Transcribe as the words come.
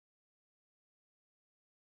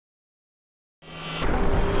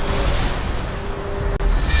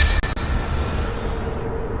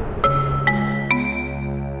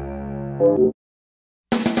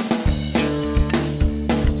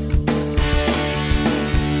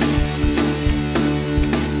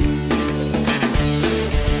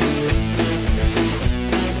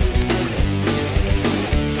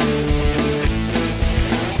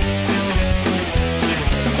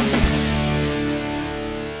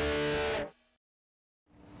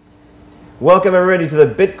Welcome everybody to the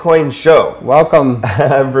Bitcoin Show. Welcome.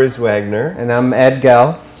 I'm Bruce Wagner. And I'm Ed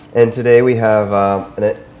Gell. And today we have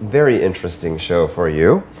a very interesting show for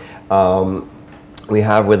you. We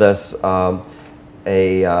have with us a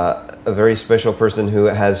very special person who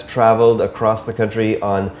has traveled across the country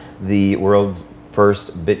on the world's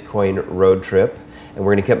first Bitcoin road trip. And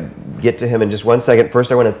we're going to get to him in just 1 second.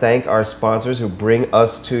 First, I want to thank our sponsors who bring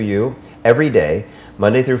us to you every day,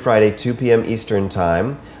 Monday through Friday, 2 p.m. Eastern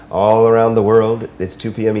Time. All around the world, it's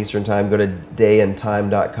 2 p.m. Eastern Time. Go to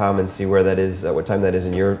dayandtime.com and see where that is, what time that is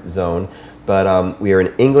in your zone. But we are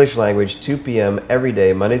in English language, 2 p.m. every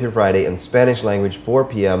day, Monday through Friday, and Spanish language, 4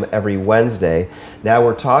 p.m. every Wednesday. Now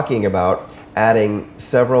we're talking about adding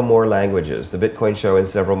several more languages, the Bitcoin Show in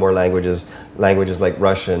several more languages like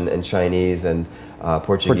Russian and Chinese and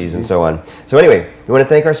Portuguese and so on. So anyway, we want to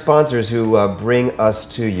thank our sponsors who bring us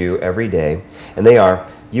to you every day, and they are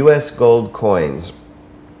US Gold Coins.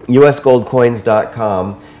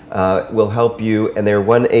 USGoldCoins.com will help you, and they're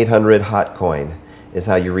 1-800-HOT-COIN is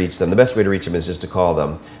how you reach them. The best way to reach them is just to call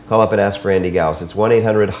them. Call up and ask for Andy Gauss. It's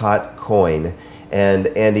 1-800-HOT-COIN, and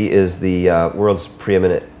Andy is the world's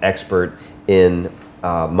preeminent expert in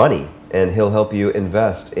money, and he'll help you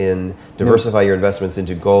invest in, diversify your investments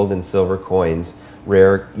into gold and silver coins,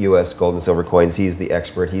 rare US gold and silver coins. He's the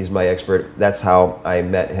expert. He's my expert. That's how I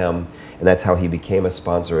met him, and that's how he became a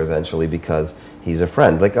sponsor eventually, because he's a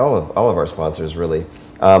friend, like all of our sponsors, really.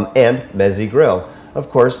 And Mezzi Grill, of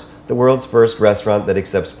course, the world's first restaurant that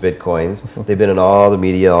accepts Bitcoins. They've been in all the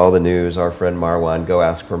media, all the news. Our friend Marwan, go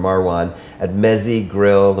ask for Marwan at Mezzi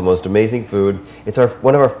Grill, the most amazing food. It's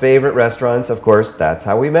one of our favorite restaurants, of course. That's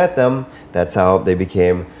how we met them. That's how they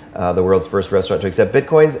became the world's first restaurant to accept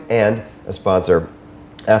Bitcoins and a sponsor.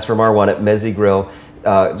 Ask for Marwan at Mezzi Grill.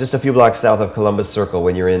 Just a few blocks south of Columbus Circle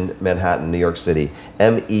when you're in Manhattan, New York City.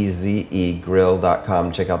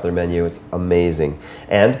 MEZEGrill.com. Check out their menu. It's amazing.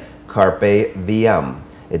 And Carpe VM.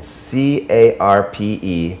 It's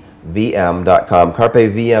CARPEVM.com. Carpe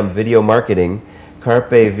VM Video Marketing. Carpe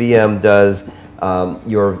VM does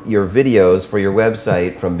your videos for your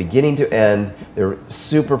website from beginning to end. They're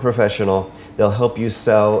super professional. They'll help you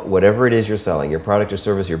sell whatever it is you're selling, your product or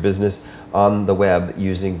service, your business on the web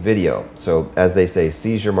using video. So as they say,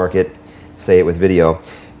 seize your market, say it with video.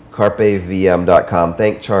 CarpeVM.com.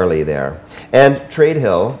 Thank Charlie there. And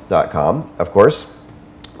TradeHill.com, of course.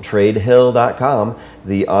 TradeHill.com,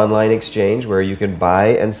 the online exchange where you can buy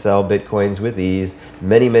and sell Bitcoins with ease.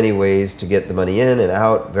 Many, many ways to get the money in and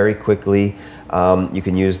out very quickly. You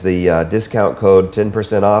can use the discount code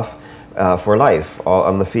 10% off for life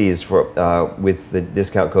on the fees with the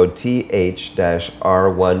discount code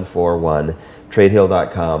TH-R141,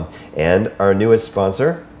 TradeHill.com. And our newest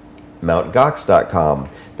sponsor, MountGox.com.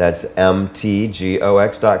 That's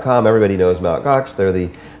MTGOX.com. Everybody knows Mt. Gox. They're the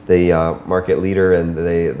market leader and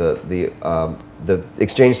the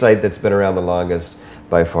exchange site that's been around the longest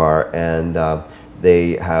by far. And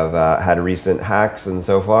they have had recent hacks and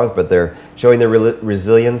so forth, but they're showing their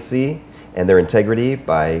resiliency and their integrity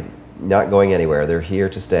by not going anywhere. They're here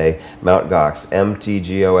to stay. Mt. Gox,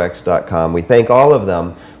 MTGOX.com. We thank all of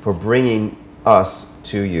them for bringing us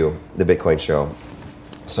to you, the Bitcoin Show.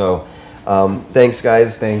 So thanks,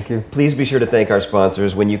 guys. Thank you. Please be sure to thank our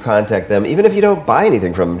sponsors when you contact them. Even if you don't buy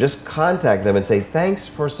anything from them, just contact them and say, thanks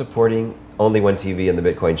for supporting Only One TV and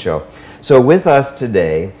the Bitcoin Show. So with us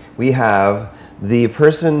today, we have the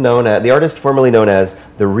person known as, the artist formerly known as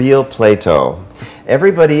The Real Plato.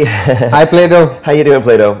 Everybody. Hi, Plato. How you doing,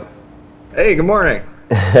 Plato? Hey, good morning.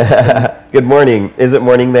 Good morning. Is it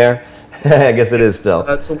morning there? I guess it is still.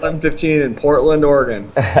 It's 11:15 in Portland, Oregon.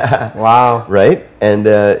 Wow. Right? And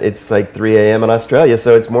it's like 3 a.m. in Australia,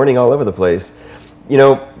 so it's morning all over the place. You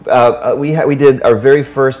know, we did our very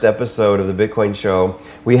first episode of the Bitcoin Show.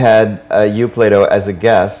 We had you, Plato, as a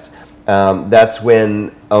guest. That's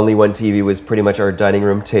when Only One TV was pretty much our dining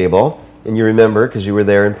room table. And you remember, because you were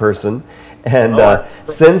there in person. And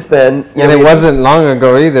since then... And it wasn't long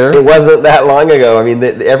ago either. It wasn't that long ago. I mean,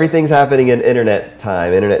 everything's happening in internet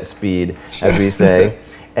time, internet speed, as we say.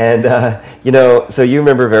 And, you know, so you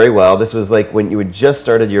remember very well, this was like when you had just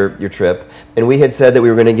started your trip. And we had said that we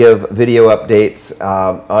were going to give video updates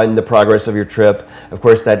on the progress of your trip. Of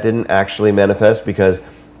course, that didn't actually manifest because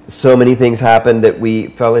so many things happened that we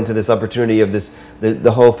fell into this opportunity of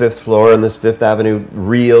the whole fifth floor and this Fifth Avenue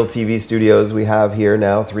real TV studios we have here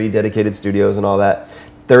now, 3 dedicated studios and all that,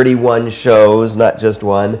 31 shows, not just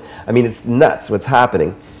one. I mean, it's nuts what's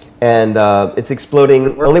happening. And it's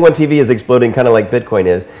exploding. Only One TV is exploding kind of like Bitcoin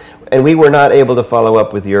is. And we were not able to follow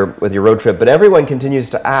up with your road trip, but everyone continues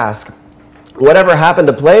to ask, whatever happened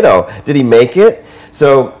to Plato? Did he make it?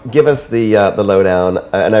 So give us the lowdown,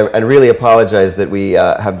 and I really apologize that we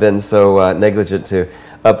have been so negligent to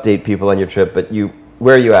update people on your trip. But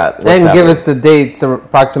where are you at? What's and give happening? us the dates,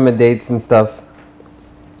 approximate dates and stuff.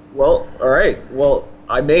 Well, all right. Well,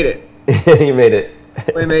 I made it. You made it.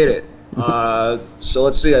 We made it. So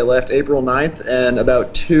let's see. I left April 9th, and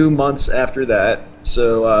about 2 months after that,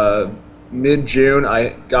 so mid-June,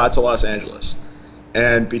 I got to Los Angeles.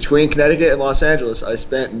 And between Connecticut and Los Angeles, I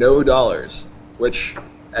spent no dollars, which,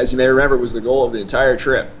 as you may remember, was the goal of the entire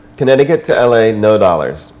trip. Connecticut to LA, no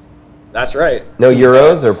dollars. That's right. No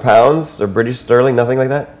euros or pounds or British sterling, nothing like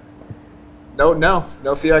that? No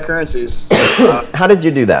fiat currencies. How did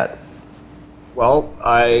you do that? Well,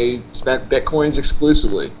 I spent Bitcoins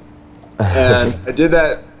exclusively. And I did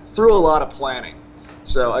that through a lot of planning.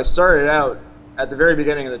 So I started out at the very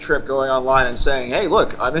beginning of the trip going online and saying, hey,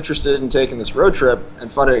 look, I'm interested in taking this road trip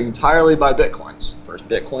and funded entirely by Bitcoins. First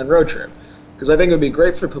Bitcoin road trip. Because I think it would be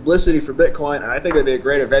great for publicity for Bitcoin, and I think it would be a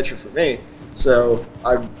great adventure for me. So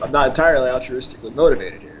I'm not entirely altruistically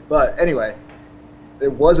motivated here. But anyway,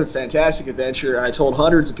 it was a fantastic adventure, and I told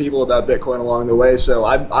hundreds of people about Bitcoin along the way, so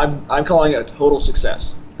I'm calling it a total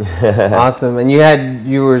success. Awesome. And you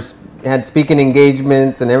had speaking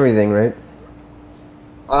engagements and everything, right?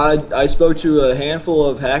 I spoke to a handful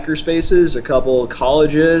of hacker spaces, a couple of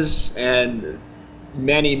colleges, and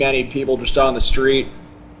many people just on the street.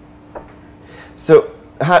 So,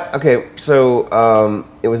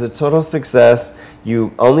 it was a total success.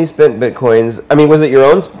 You only spent Bitcoins. I mean, was it your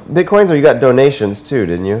own Bitcoins, or you got donations too,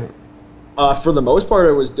 didn't you? For the most part,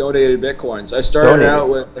 it was donated Bitcoins. I started out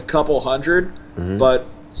with a couple hundred, but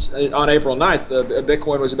on April 9th, a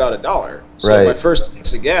Bitcoin was about $1. So my first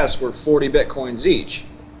tanks of gas were 40 Bitcoins each.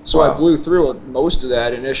 So I blew through most of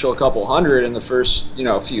that initial couple hundred in the first,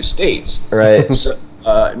 few states. Right. So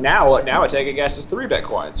now a tank of gas is 3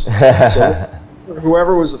 Bitcoins. So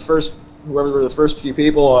whoever were the first few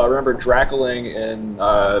people, I remember Drackling in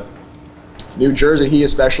New Jersey. He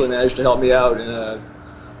especially managed to help me out in a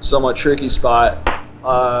somewhat tricky spot.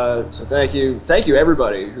 So thank you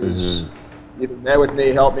everybody who's either met with me,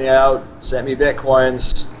 helped me out, sent me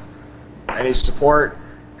Bitcoins, any support,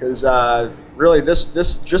 because really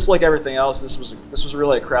this just like everything else, this was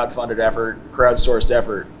really a crowdsourced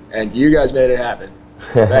effort, and you guys made it happen.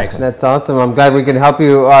 So thanks. That's awesome. I'm glad we could help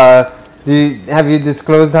you. Have you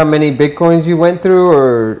disclosed how many Bitcoins you went through,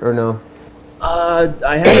 or no?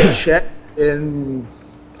 I haven't checked in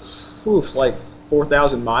like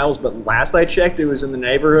 4,000 miles, but last I checked, it was in the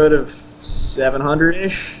neighborhood of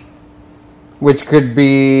 700-ish. Which could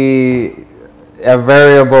be a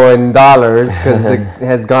variable in dollars because it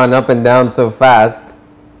has gone up and down so fast.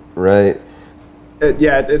 Right.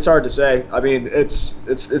 It's hard to say. I mean,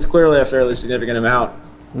 it's clearly a fairly significant amount,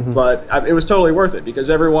 but it was totally worth it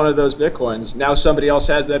because every one of those Bitcoins, now somebody else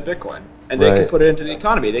has that Bitcoin, and they can put it into the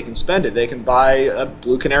economy. They can spend it. They can buy a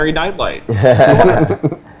Blue Canary nightlight.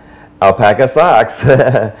 Alpaca socks.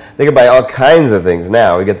 They can buy all kinds of things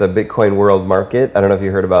now. We get the Bitcoin World Market. I don't know if you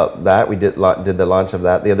heard about that. We did the launch of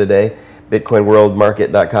that the other day.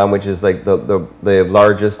 BitcoinWorldMarket.com, which is like the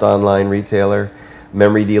largest online retailer.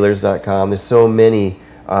 MemoryDealers.com. There's so many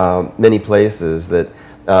places that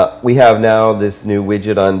we have now this new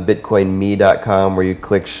widget on BitcoinMe.com where you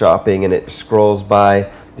click shopping and it scrolls by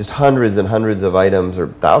just hundreds and hundreds of items or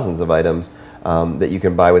thousands of items that you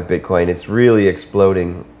can buy with Bitcoin. It's really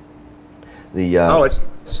exploding.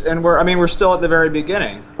 We're still at the very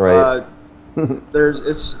beginning. Right.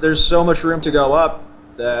 There's so much room to go up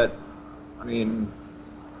that, I mean,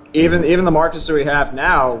 even the markets that we have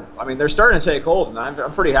now, I mean, they're starting to take hold, and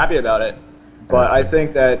I'm pretty happy about it. But I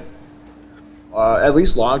think that at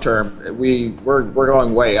least long term, we're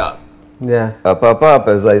going way up. Yeah. Up,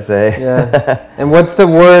 as I say. Yeah. And what's the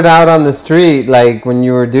word out on the street? Like when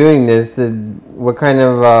you were doing this, what kind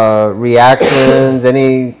of reactions?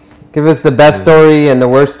 Give us the best story and the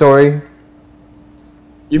worst story.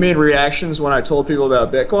 You mean reactions when I told people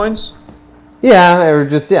about Bitcoins? Yeah, or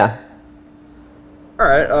just, yeah. All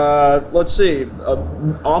right, let's see.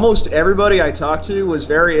 Almost everybody I talked to was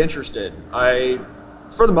very interested.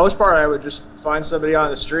 For the most part, I would just find somebody on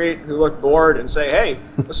the street who looked bored and say, "Hey,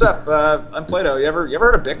 what's up? I'm Plato. You ever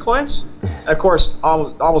heard of Bitcoins?" And of course,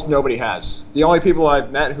 almost nobody has. The only people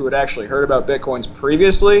I've met who had actually heard about Bitcoins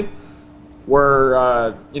previously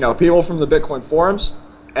were people from the Bitcoin forums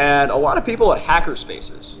and a lot of people at hacker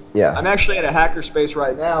spaces. Yeah. I'm actually at a hacker space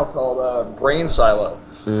right now called Brain Silo.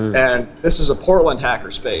 And this is a Portland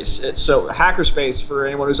hacker space. Hacker space, for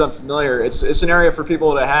anyone who's unfamiliar, it's an area for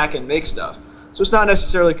people to hack and make stuff. So it's not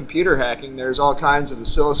necessarily computer hacking. There's all kinds of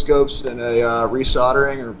oscilloscopes and a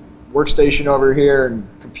resoldering or workstation over here and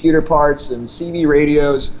computer parts and CB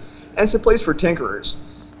radios, and it's a place for tinkerers.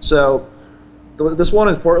 So this one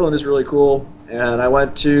in Portland is really cool, and I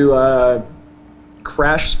went to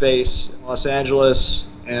Crash Space in Los Angeles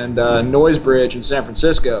and Noise Bridge in San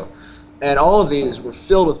Francisco. And all of these were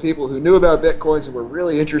filled with people who knew about Bitcoins and were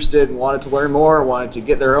really interested and wanted to learn more, wanted to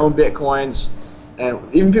get their own Bitcoins, and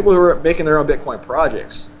even people who were making their own Bitcoin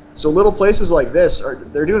projects. So little places like this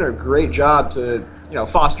they're doing a great job to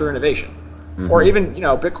foster innovation, or even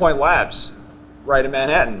Bitcoin labs, right in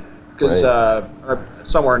Manhattan, because or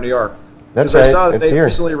somewhere in New York. That's right. I right. saw that they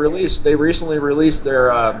recently released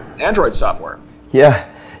their Android software. Yeah,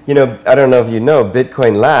 I don't know if you know,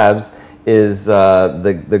 Bitcoin Labs is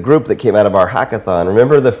the group that came out of our hackathon.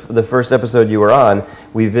 Remember the first episode you were on?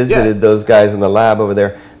 We visited those guys in the lab over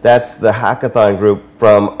there. That's the hackathon group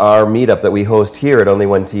from our meetup that we host here at Only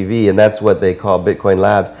One TV, and that's what they call Bitcoin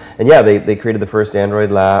Labs. And yeah, they created the first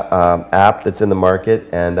Android app that's in the market,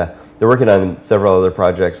 and they're working on several other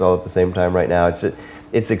projects all at the same time right now.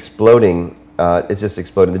 It's exploding. It's just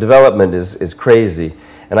exploding. The development is crazy,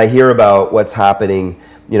 and I hear about what's happening.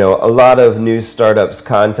 A lot of new startups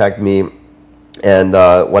contact me and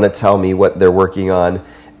want to tell me what they're working on.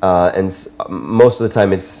 And most of the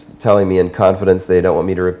time it's telling me in confidence they don't want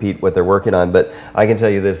me to repeat what they're working on. But I can tell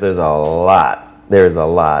you this, there's a lot. There's a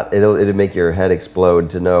lot. It'll make your head explode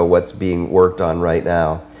to know what's being worked on right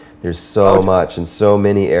now. There's so much in so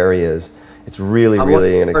many areas. It's really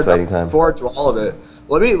an exciting time. I'm looking forward to all of it.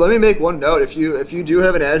 Let me make one note. If you do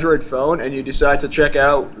have an Android phone and you decide to check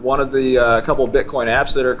out one of the couple of Bitcoin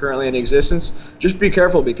apps that are currently in existence, just be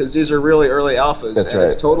careful because these are really early alphas. That's and right.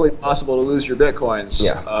 It's totally possible to lose your Bitcoins.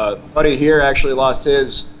 Yeah. Buddy here actually lost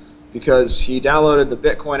his because he downloaded the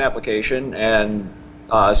Bitcoin application and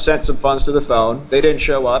sent some funds to the phone. They didn't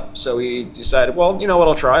show up, so he decided, well, you know what,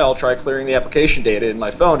 I'll try clearing the application data in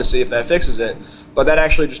my phone to see if that fixes it. But that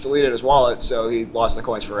actually just deleted his wallet, so he lost the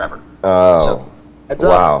coins forever. Oh. So, heads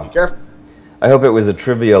wow. up. Be careful. I hope it was a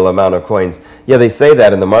trivial amount of coins. Yeah, they say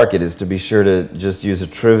that in the market is to be sure to just use a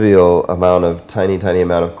trivial amount of tiny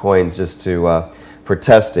amount of coins just to for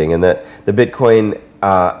testing, and that the Bitcoin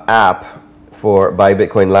app by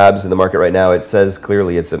Bitcoin Labs in the market right now, it says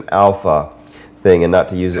clearly it's an alpha thing and not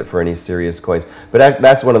to use it for any serious coins. But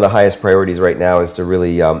that's one of the highest priorities right now is to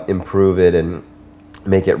really improve it and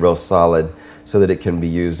make it real solid so that it can be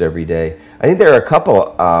used every day. I think there are a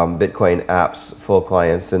couple Bitcoin apps, full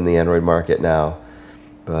clients in the Android market now.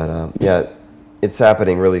 But yeah, it's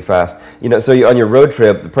happening really fast. So on your road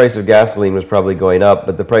trip, the price of gasoline was probably going up,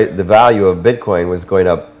 but the value of Bitcoin was going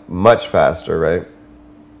up much faster, right?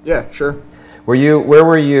 Yeah, sure. Where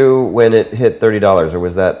were you when it hit $30, or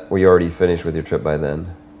were you already finished with your trip by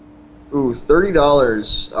then? Ooh,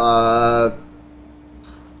 $30.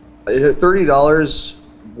 It hit $30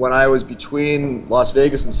 when I was between Las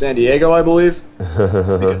Vegas and San Diego, I believe.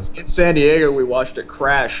 Because in San Diego, we watched it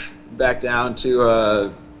crash back down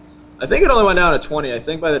to, I think it only went down to 20. I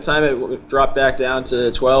think by the time it dropped back down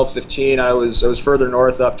to 12, 15, I was further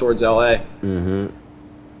north up towards LA.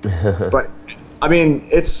 Mm-hmm. But, I mean,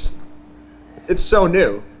 it's so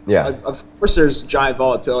new. Yeah. Of course, there's giant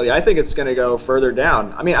volatility. I think it's going to go further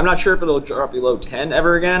down. I mean, I'm not sure if it'll drop below 10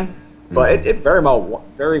 ever again, but it very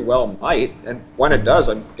well might. And when it does,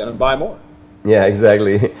 I'm going to buy more. Yeah,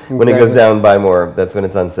 exactly. When it goes down, buy more. That's when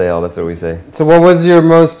it's on sale. That's what we say. So what was your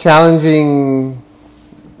most challenging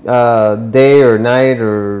day or night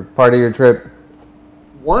or part of your trip?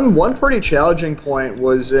 One pretty challenging point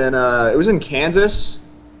was it was in Kansas.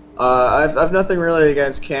 I've nothing really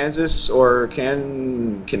against Kansas or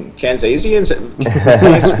Kansasians,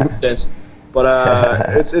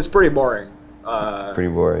 but it's pretty boring. Pretty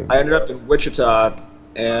boring. I ended up in Wichita,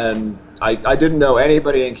 and I didn't know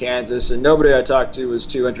anybody in Kansas, and nobody I talked to was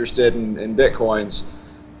too interested in Bitcoins,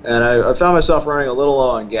 and I found myself running a little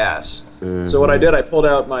low on gas. Mm-hmm. So what I did, I pulled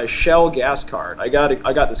out my Shell gas card. I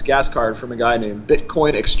got this gas card from a guy named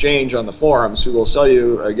Bitcoin Exchange on the forums, who will sell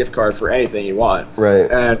you a gift card for anything you want. Right.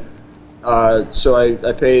 And so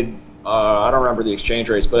I paid, I don't remember the exchange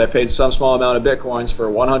rates, but I paid some small amount of Bitcoins for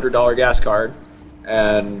a $100 gas card,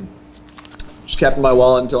 and just kept in my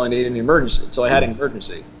wallet until I had an emergency.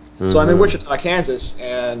 Mm-hmm. So I'm in Wichita, Kansas,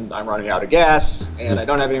 and I'm running out of gas, and I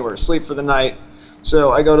don't have anywhere to sleep for the night.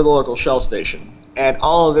 So I go to the local Shell station, and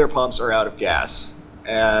all of their pumps are out of gas.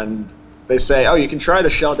 And they say, oh, you can try the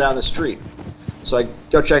Shell down the street. So I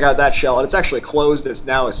go check out that Shell, and it's actually closed. It's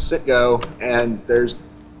now a Citgo, and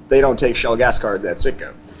they don't take Shell gas cards at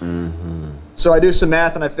Citgo. Mm-hmm. So I do some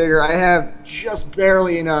math, and I figure I have just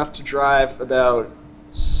barely enough to drive about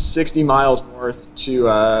 60 miles north to,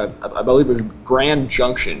 I believe it was Grand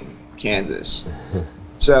Junction, Kansas.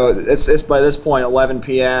 So it's by this point 11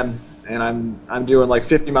 p.m. and I'm doing like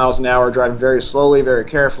 50 miles an hour, driving very slowly, very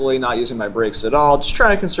carefully, not using my brakes at all, just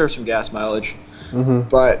trying to conserve some gas mileage.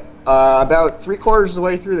 But about 3/4 of the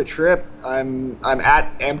way through the trip, I'm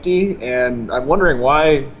at empty, and I'm wondering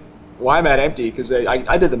why I'm at empty, because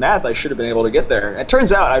I did the math. I should have been able to get there. It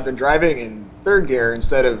turns out I've been driving in third gear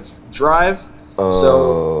instead of drive,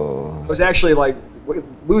 so I was actually like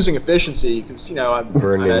losing efficiency, because I'm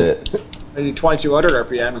burning it. I need 2200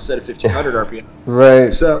 RPM instead of 1500 RPM.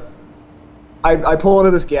 Right. So I pull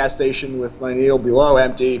into this gas station with my needle below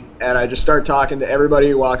empty, and I just start talking to everybody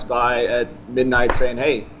who walks by at midnight, saying,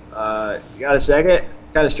 "Hey, you got a second?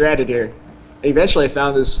 Kind of stranded here." And eventually I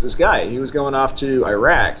found this guy. He was going off to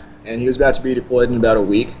Iraq, and he was about to be deployed in about a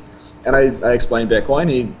week. And I explained Bitcoin.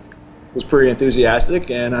 He was pretty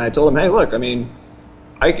enthusiastic, and I told him, "Hey, look, I mean,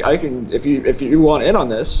 I can, if you want in on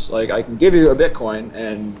this, like, I can give you a Bitcoin,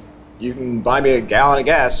 and you can buy me a gallon of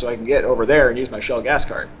gas so I can get over there and use my Shell gas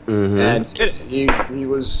card." And he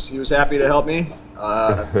was happy to help me.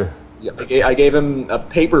 I gave him a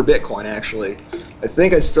paper Bitcoin, actually. I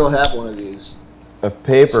think I still have one of these. A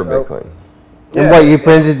paper Bitcoin. And what, you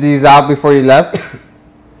printed these out before you left?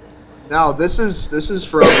 No, this is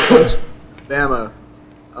from Alabama.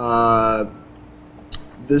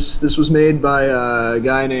 This was made by a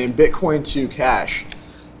guy named Bitcoin 2 Cash.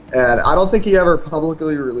 And I don't think he ever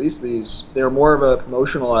publicly released these. They're more of a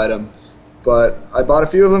promotional item. But I bought a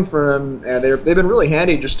few of them from him, and they've been really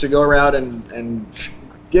handy just to go around and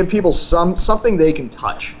give people something they can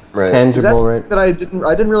touch. Right. Tangible, That's right? that I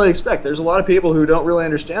didn't really expect. There's a lot of people who don't really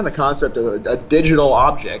understand the concept of a digital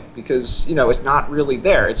object, because it's not really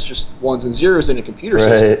there. It's just ones and zeros in a computer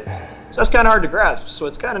system. So that's kind of hard to grasp. So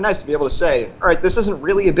it's kind of nice to be able to say, all right, this isn't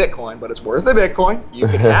really a Bitcoin, but it's worth a Bitcoin. You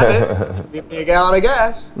can have it. Give me a gallon of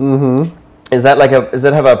gas. Is that does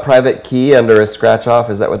it have a private key under a scratch off?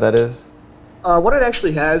 Is that what that is? What it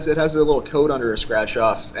actually has, it has a little code under a scratch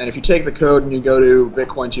off. And if you take the code and you go to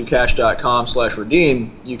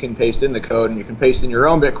bitcoin2cash.com/redeem, you can paste in the code, and you can paste in your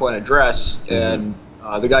own Bitcoin address, and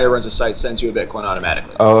the guy who runs the site sends you a Bitcoin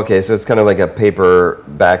automatically. Oh, okay. So it's kind of like a paper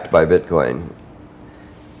backed by Bitcoin.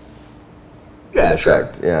 Yeah, sure.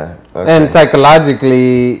 Yeah. Okay. And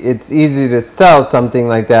psychologically, it's easy to sell something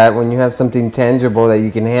like that when you have something tangible that you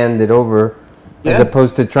can hand it over, as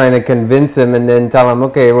opposed to trying to convince them and then tell them,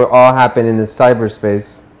 okay, we're all happen in this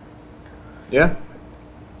cyberspace. Yeah.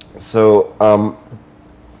 So,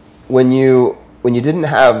 when you didn't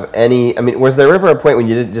have any, I mean, was there ever a point when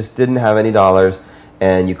you just didn't have any dollars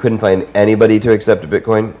and you couldn't find anybody to accept a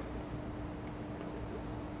Bitcoin?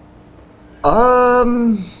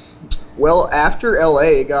 Well, after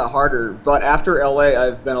LA, it got harder. But after LA,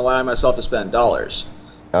 I've been allowing myself to spend dollars.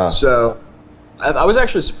 So I was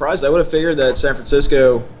actually surprised. I would have figured that San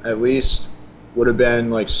Francisco, at least, would have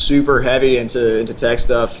been like super heavy into tech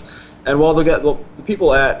stuff. And while the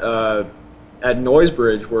people at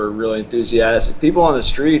Noisebridge were really enthusiastic, people on the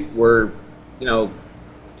street were,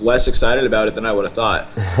 less excited about it than I would have thought.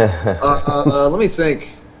 Let me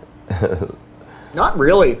think. Not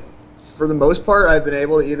really. For the most part, I've been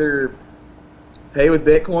able to either pay with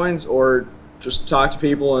Bitcoins or just talk to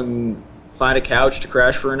people and find a couch to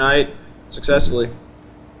crash for a night successfully.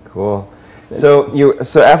 Cool. So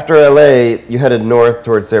after LA, you headed north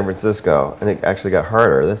towards San Francisco, and it actually got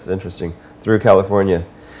harder. This is interesting. Through California,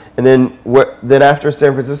 and then then after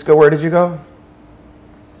San Francisco, where did you go?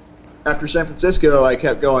 After San Francisco, I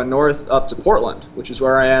kept going north up to Portland, which is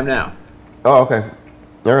where I am now. Oh, okay.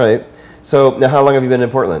 All right. So now, how long have you been in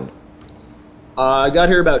Portland? I got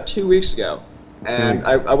here about 2 weeks ago, and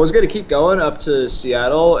I was going to keep going up to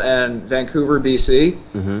Seattle and Vancouver, BC,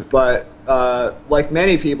 but like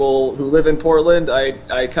many people who live in Portland,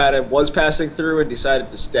 I kind of was passing through and decided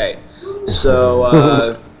to stay.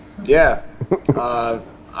 So,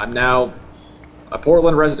 I'm now a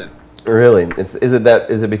Portland resident. Really? Is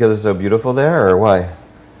it because it's so beautiful there, or why?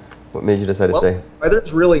 What made you decide to stay?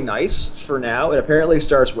 Weather's really nice for now. It apparently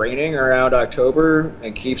starts raining around October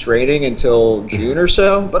and keeps raining until June or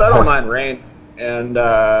so, but I don't mind rain. And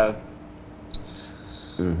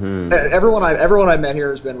everyone I've met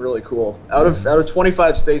here has been really cool. Out of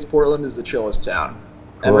 25 states, Portland is the chillest town.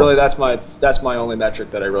 Cool. And really, that's my only metric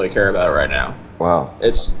that I really care about right now. Wow.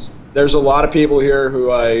 There's a lot of people here who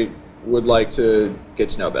I would like to get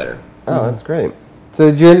to know better. Oh, that's great. So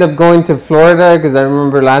did you end up going to Florida? Because I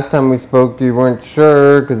remember last time we spoke, you weren't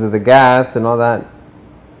sure because of the gas and all that.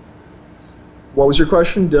 What was your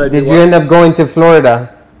question? Did you end up going to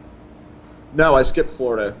Florida? No, I skipped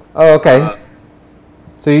Florida. Oh, okay.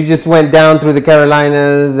 So you just went down through the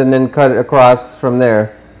Carolinas and then cut across from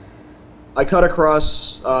there? I cut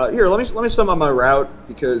across. Here, let me sum up my route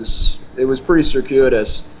because it was pretty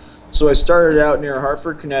circuitous. So I started out near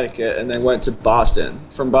Hartford, Connecticut, and then went to Boston.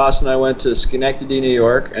 From Boston, I went to Schenectady, New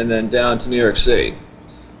York, and then down to New York City.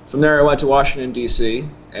 From there, I went to Washington, D.C.,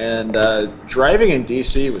 and driving in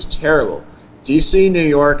D.C. was terrible. D.C., New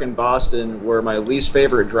York, and Boston were my least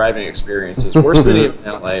favorite driving experiences. Worst city in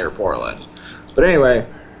L.A. or Portland. But anyway,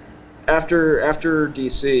 after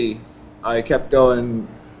D.C., I kept going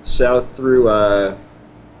south through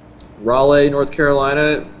Raleigh, North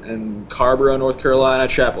Carolina, and Carborough, North Carolina,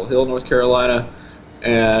 Chapel Hill, North Carolina,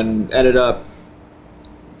 and ended up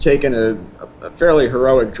taking a fairly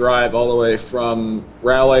heroic drive all the way from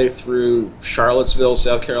Raleigh through Charlotte,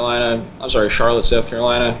 South Carolina,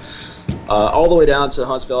 all the way down to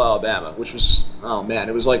Huntsville, Alabama, which was, oh man,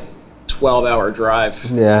 it was like 12-hour drive.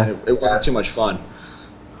 Yeah. It wasn't too much fun.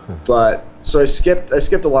 But, so I skipped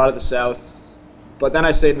a lot of the South. But then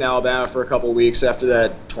I stayed in Alabama for a couple of weeks after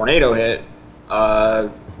that tornado hit.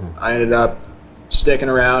 I ended up sticking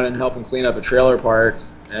around and helping clean up a trailer park.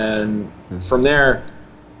 And from there,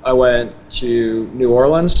 I went to New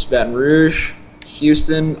Orleans, Baton Rouge,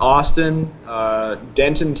 Houston, Austin,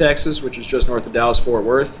 Denton, Texas, which is just north of Dallas-Fort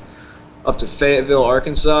Worth, up to Fayetteville,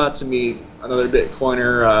 Arkansas to meet another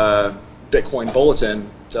Bitcoiner,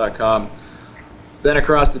 BitcoinBulletin.com. Then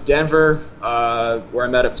across to Denver, where I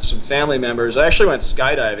met up to some family members. I actually went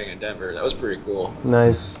skydiving in Denver. That was pretty cool.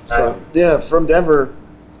 Nice. So, yeah, from Denver,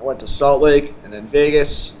 I went to Salt Lake, and then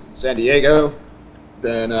Vegas, and San Diego,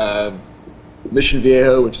 then Mission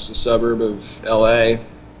Viejo, which is a suburb of L.A.,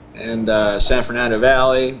 and San Fernando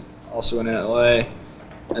Valley, also in L.A.,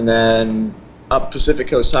 and then up Pacific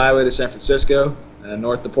Coast Highway to San Francisco, and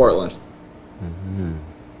north to Portland. Mm-hmm.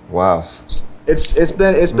 Wow. It's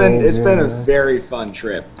been a very fun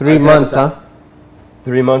trip. 3 months, huh?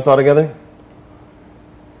 3 months altogether?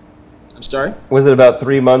 I'm sorry? Was it about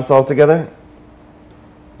 3 months altogether?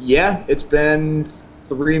 Yeah, it's been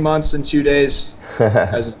 3 months and 2 days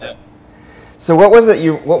as of now. So what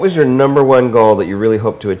was your number one goal that you really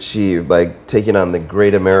hoped to achieve by taking on the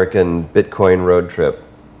Great American Bitcoin Road Trip?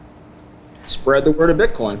 Spread the word of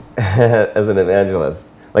Bitcoin. As an evangelist.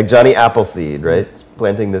 Like Johnny Appleseed, right? It's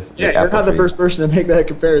planting this. Yeah, you're not the first person to make that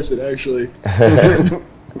comparison, actually.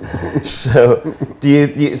 So,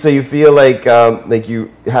 you feel like you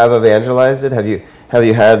have evangelized it? Have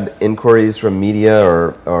you had inquiries from media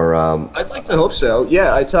or? I'd like to hope so.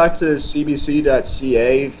 Yeah, I talked to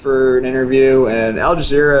CBC.ca for an interview, and Al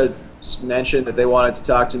Jazeera mentioned that they wanted to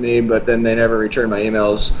talk to me, but then they never returned my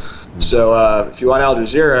emails. So, if you want Al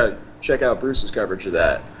Jazeera, check out Bruce's coverage of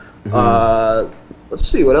that. Let's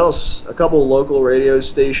see, what else? A couple local radio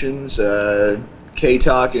stations,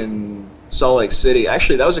 K-Talk in Salt Lake City.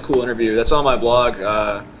 Actually, that was a cool interview. That's on my blog.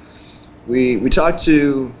 We talked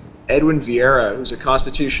to Edwin Vieira, who's a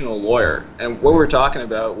constitutional lawyer, and what we were talking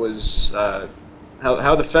about was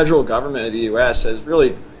how the federal government of the U.S. has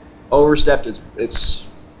really overstepped its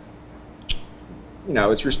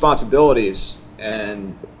responsibilities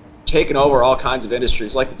and taken over all kinds of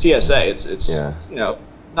industries, like the TSA. It's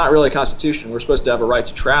not really constitutional. We're supposed to have a right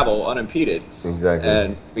to travel unimpeded. Exactly.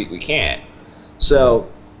 And we can't. So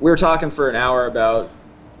we were talking for an hour about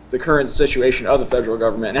the current situation of the federal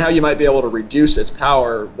government and how you might be able to reduce its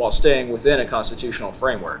power while staying within a constitutional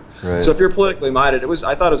framework. Right. So if you're politically minded,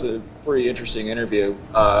 I thought it was a pretty interesting interview.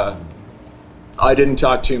 I didn't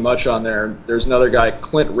talk too much on there. There's another guy,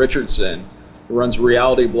 Clint Richardson, who runs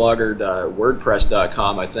reality blogger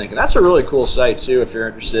WordPress.com, I think. And that's a really cool site, too, if you're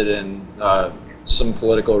interested in some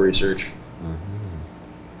political research.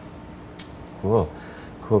 Cool.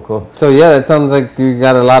 So yeah, that sounds like you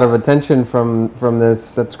got a lot of attention from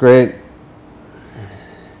this. That's great.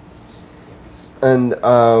 And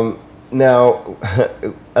now,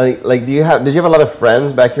 did you have a lot of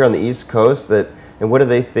friends back here on the East Coast and what do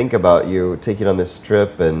they think about you taking on this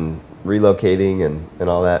trip and relocating and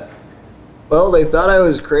all that? Well, they thought I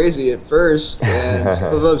was crazy at first, and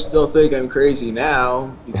some of them still think I'm crazy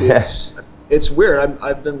now because it's weird.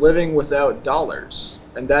 I've been living without dollars,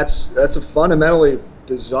 and that's a fundamentally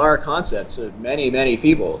bizarre concept to many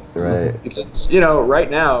people. Right. Because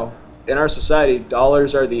right now in our society,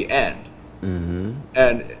 dollars are the end,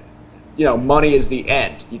 and money is the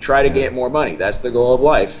end. You try to get more money. That's the goal of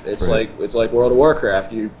life. It's like World of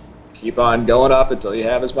Warcraft. You keep on going up until you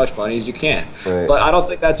have as much money as you can. Right. But I don't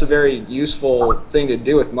think that's a very useful thing to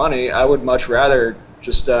do with money. I would much rather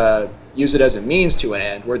just use it as a means to an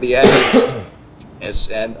end, where the end is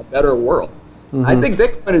and a better world. I think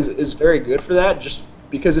Bitcoin is very good for that, just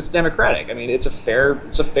because it's democratic. I mean, it's a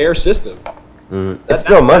fair system. It's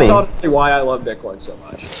still money. That's honestly why I love Bitcoin so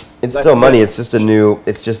much. It's still money. It's just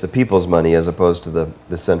it's just the people's money as opposed to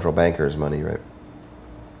the central bankers' money, right?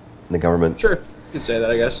 The government. Sure, you could say that,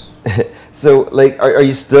 I guess. So, like, are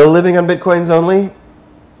you still living on Bitcoins only?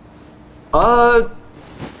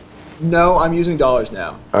 No, I'm using dollars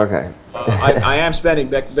now. Okay. I am spending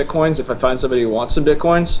Bitcoins if I find somebody who wants some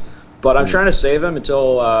Bitcoins, but I'm trying to save them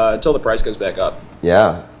until the price goes back up.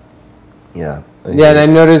 Yeah. Yeah. Yeah, and I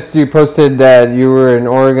noticed you posted that you were in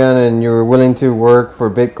Oregon and you were willing to work for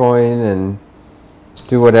Bitcoin and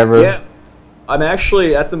do whatever. Yeah, I'm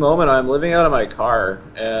actually, at the moment, I'm living out of my car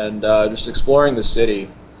and just exploring the city.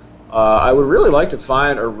 I would really like to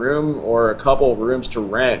find a room or a couple rooms to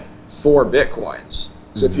rent for Bitcoins.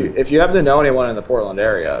 So if you happen to know anyone in the Portland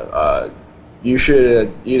area, you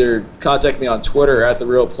should either contact me on Twitter at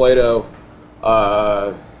 @TheRealPlato.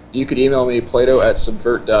 You could email me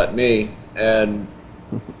plato@subvert.me, and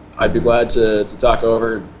I'd be glad to talk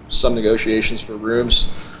over some negotiations for rooms.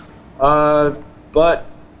 But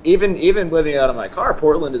even living out of my car,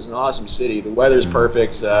 Portland is an awesome city. The weather's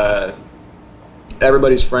perfect.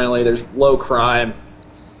 Everybody's friendly. There's low crime.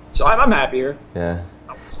 So I'm happy here. Yeah.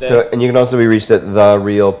 So, and you can also be reached at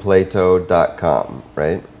therealplato.com,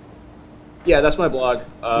 right? Yeah, that's my blog.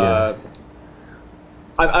 I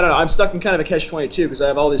don't know. I'm stuck in kind of a catch-22 because I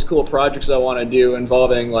have all these cool projects I want to do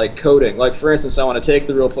involving like coding. Like for instance, I want to take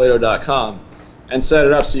therealplato.com and set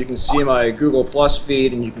it up so you can see my Google Plus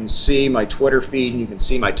feed, and you can see my Twitter feed, and you can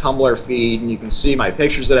see my Tumblr feed, and you can see my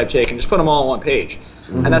pictures that I've taken. Just put them all on one page.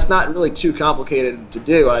 And that's not really too complicated to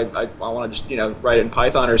do. I want to just write it in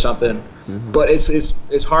Python or something, but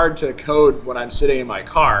it's hard to code when I'm sitting in my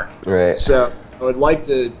car. Right. So I would like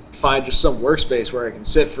to find just some workspace where I can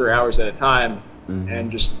sit for hours at a time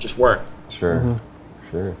and just work. Sure,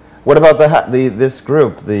 sure. What about this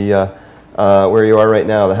group, where you are right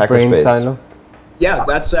now, the Hackerspace? Brain Silo? Yeah,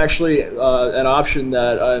 that's actually an option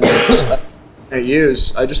that I'm going to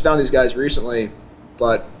use. I just found these guys recently,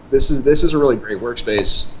 but this is a really great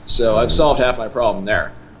workspace. So I've solved half my problem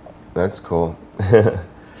there. That's cool.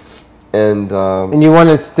 And you want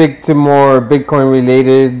to stick to more Bitcoin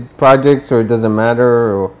related projects, or it doesn't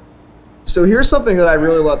matter? Or? So here's something that I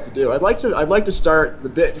really love to do. I'd like to start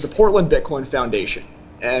the Portland Bitcoin Foundation.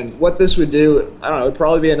 And what this would do, I don't know, it would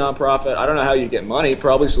probably be a nonprofit. I don't know how you get money,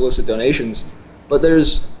 probably solicit donations. But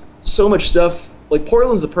there's so much stuff. Like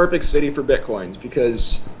Portland's the perfect city for Bitcoins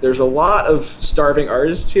because there's a lot of starving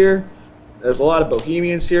artists here. There's a lot of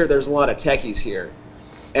bohemians here. There's a lot of techies here.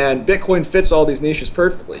 And Bitcoin fits all these niches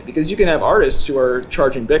perfectly because you can have artists who are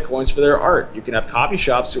charging Bitcoins for their art. You can have coffee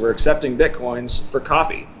shops who are accepting Bitcoins for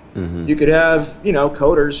coffee. You could have,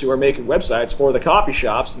 coders who are making websites for the coffee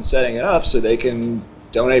shops and setting it up so they can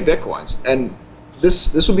donate Bitcoins. And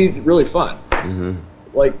this would be really fun.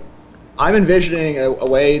 Like, I'm envisioning a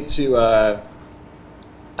way to, I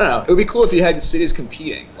don't know, it would be cool if you had cities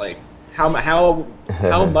competing. Like, how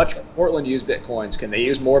much can Portland use Bitcoins? Can they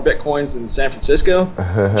use more Bitcoins than San Francisco?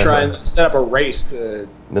 Try and set up a race to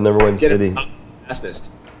the #1 city.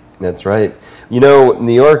 Fastest. That's right.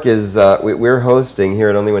 New York is, we're hosting, here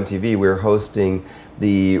at Only One TV, we're hosting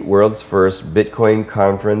the world's first Bitcoin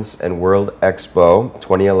Conference and World Expo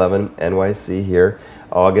 2011 NYC here,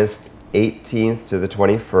 August 18th to the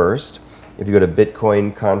 21st. If you go to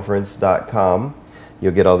bitcoinconference.com,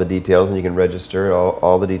 you'll get all the details and you can register.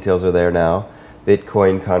 All the details are there now,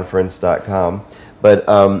 bitcoinconference.com. But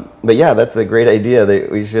yeah, that's a great idea.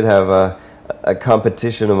 We should have a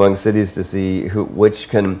competition among cities to see which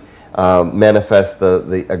can manifest a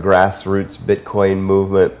grassroots Bitcoin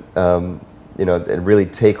movement, and really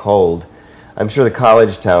take hold. I'm sure the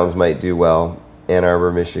college towns might do well, Ann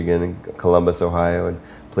Arbor, Michigan, and Columbus, Ohio, and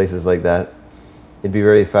places like that. It'd be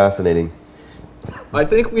very fascinating. I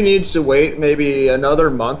think we need to wait maybe another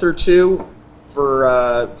month or two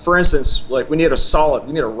for instance, like we need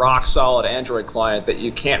a rock solid Android client that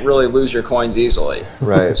you can't really lose your coins easily.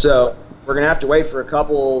 Right. So we're gonna have to wait for a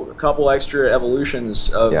couple extra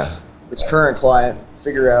evolutions of its current client,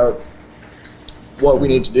 figure out what we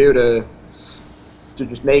need to do to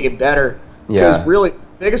just make it better. Because really, the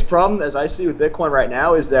biggest problem as I see with Bitcoin right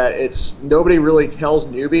now is that nobody really tells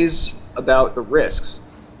newbies about the risks.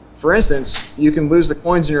 For instance, you can lose the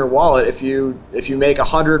coins in your wallet if you make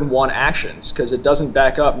 101 actions because it doesn't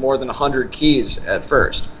back up more than 100 keys at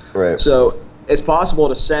first. Right. So it's possible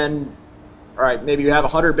to send, all right, maybe you have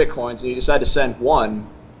 100 Bitcoins and you decide to send one,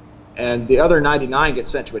 and the other 99 get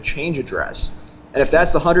sent to a change address. And if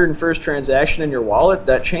that's the 101st transaction in your wallet,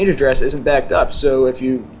 that change address isn't backed up. So if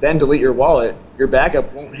you then delete your wallet, your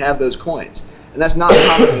backup won't have those coins. And that's not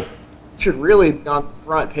commonly should really be on the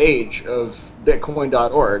front page of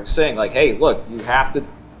Bitcoin.org saying like, hey, look, you have to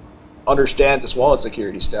understand this wallet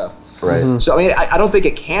security stuff. Right. Mm-hmm. So I mean, I don't think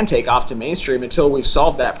it can take off to mainstream until we've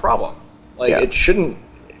solved that problem. Like it shouldn't.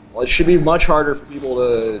 Well, it should be much harder for people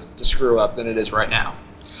to screw up than it is right now.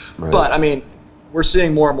 Right. But I mean, we're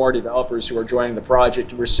seeing more and more developers who are joining the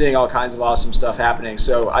project. We're seeing all kinds of awesome stuff happening.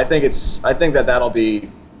 So I think it'll be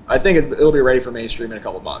ready for mainstream in a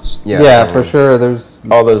couple of months. Yeah, for sure. There's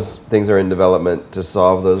all those things are in development to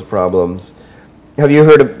solve those problems. Did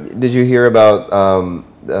you hear about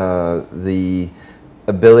the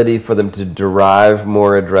ability for them to derive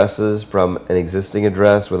more addresses from an existing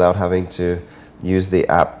address without having to use the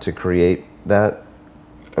app to create that?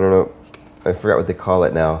 I don't know. I forgot what they call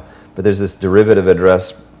it now. But there's this derivative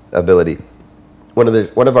address ability. One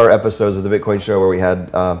of our episodes of the Bitcoin Show where we had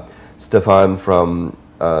Stefan from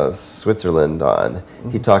Switzerland on,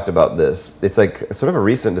 he talked about this. It's like sort of a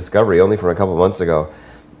recent discovery, only from a couple months ago.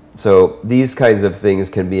 So these kinds of things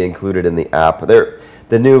can be included in the app.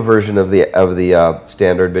 The new version of the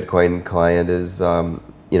standard Bitcoin client is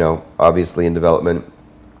obviously in development,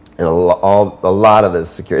 and a lot of this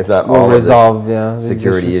security, if not all of this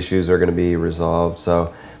security issues are going to be resolved.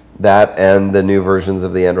 So that and the new versions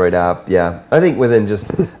of the Android app, I think within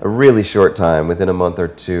just a really short time, within a month or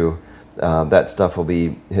two, that stuff will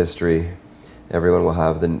be history. Everyone will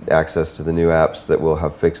have the access to the new apps that will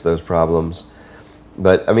have fixed those problems.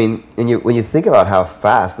 But I mean, when you think about how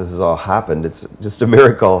fast this has all happened, it's just a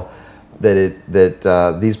miracle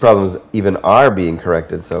that these problems even are being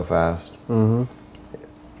corrected so fast. Mm-hmm.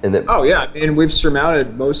 And I mean, we've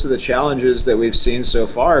surmounted most of the challenges that we've seen so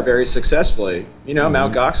far very successful. You know,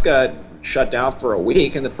 Mt. Gox got shut down for a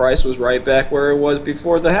week, and the price was right back where it was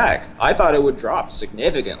before the hack. I thought it would drop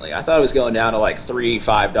significantly. I thought it was going down to like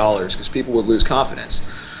 $3-5 because people would lose confidence.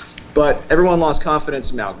 But everyone lost confidence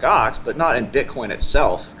in Mt. Gox, but not in Bitcoin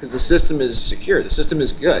itself, because the system is secure. The system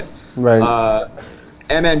is good. Right.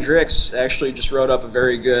 MNDrix actually just wrote up a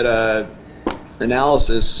very good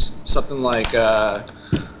analysis, something like,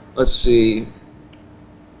 let's see,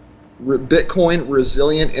 Bitcoin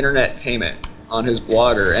resilient internet payment on his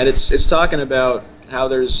blogger, and it's talking about how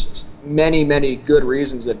there's many, many good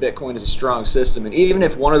reasons that Bitcoin is a strong system, and even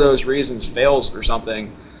if one of those reasons fails or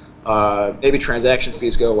something, maybe transaction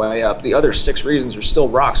fees go way up, the other 6 reasons are still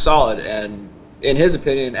rock solid. And in his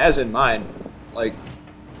opinion, as in mine, like,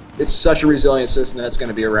 it's such a resilient system that's going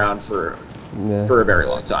to be around for a very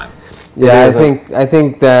long time. Yeah, I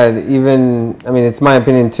think that even, I mean, it's my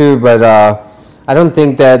opinion too, but I don't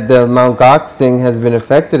think that the Mt. Gox thing has been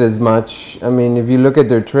affected as much. I mean, if you look at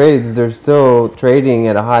their trades, they're still trading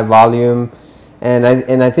at a high volume. And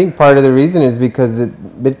I think part of the reason is because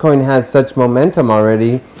Bitcoin has such momentum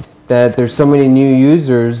already that there's so many new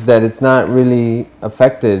users that it's not really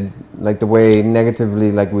affected like the way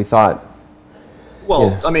negatively like we thought.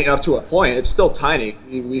 Well, I mean, up to a point, it's still tiny.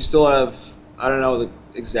 We still have, I don't know the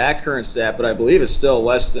exact current stat, but I believe it's still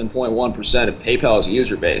less than 0.1% of PayPal's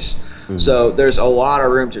user base. Mm-hmm. So there's a lot of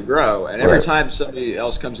room to grow. And every time somebody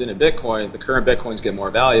else comes into Bitcoin, the current Bitcoins get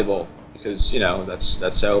more valuable because, you know,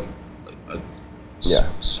 that's how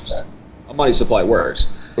a money supply works.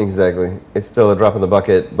 Exactly. It's still a drop in the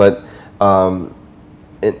bucket, but what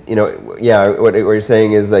you're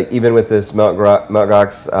saying is like even with this Mt.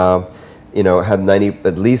 Gox, had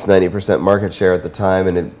at least 90% market share at the time,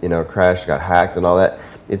 and it crashed, got hacked, and all that.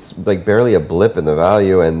 It's like barely a blip in the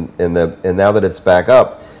value, and now that it's back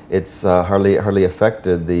up, it's hardly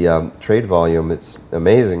affected the trade volume. It's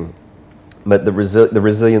amazing, but the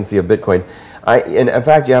resiliency of Bitcoin. And in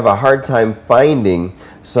fact, you have a hard time finding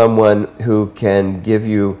someone who can give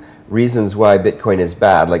you reasons why Bitcoin is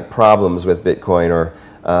bad, like problems with Bitcoin, or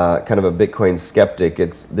kind of a Bitcoin skeptic.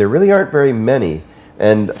 There really aren't very many,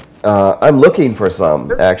 and I'm looking for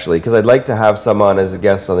some actually, because I'd like to have some on as a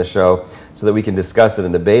guest on the show so that we can discuss it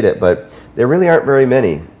and debate it. But there really aren't very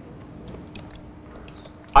many.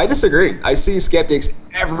 I disagree. I see skeptics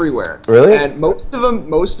everywhere. Really? And most of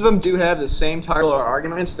them do have the same type of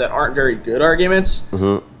arguments that aren't very good arguments.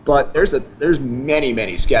 Mm-hmm. But there's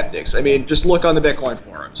many skeptics. I mean, just look on the Bitcoin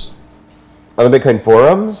forums. On the Bitcoin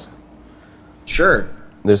forums? Sure.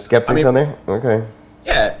 There's skeptics on there? Okay.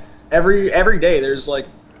 Yeah. Every day there's like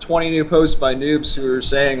 20 new posts by noobs who are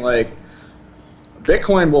saying like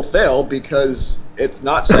Bitcoin will fail because it's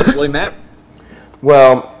not centrally mapped.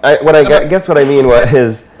 Well, I guess what I mean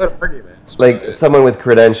is like someone with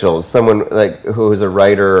credentials, someone like who is a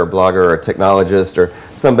writer or blogger or a technologist, or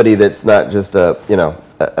somebody that's not just a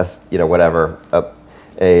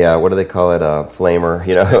what do they call it, a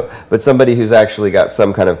flamer, but somebody who's actually got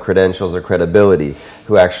some kind of credentials or credibility,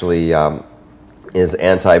 who actually is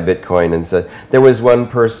anti-Bitcoin, and said there was one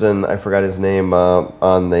person, I forgot his name,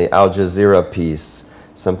 on the Al Jazeera piece,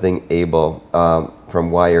 something Abel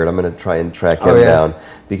from Wired. I'm going to try and track him down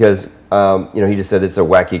because he just said it's a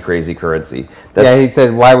wacky, crazy currency. He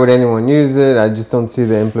said, why would anyone use it? I just don't see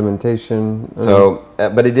the implementation. So,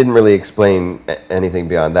 but he didn't really explain anything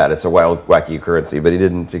beyond that. It's a wild, wacky currency, but he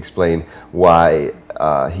didn't explain why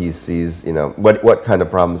he sees, what kind of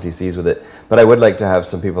problems he sees with it. But I would like to have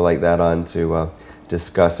some people like that on to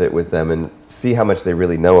discuss it with them and see how much they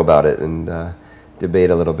really know about it and debate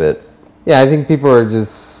a little bit. Yeah, I think people are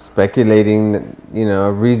just speculating,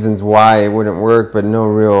 reasons why it wouldn't work, but no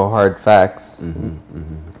real hard facts.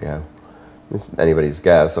 Yeah, it's anybody's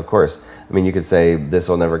guess, of course. I mean, you could say this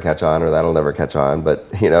will never catch on or that'll never catch on,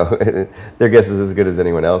 but their guess is as good as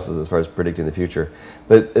anyone else's as far as predicting the future.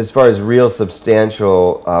 But as far as real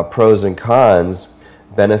substantial pros and cons,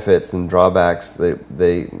 benefits and drawbacks, there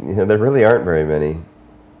really aren't very many.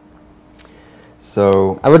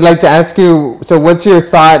 So I would like to ask you, so what's your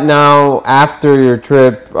thought now after your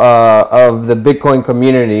trip of the Bitcoin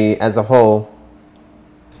community as a whole?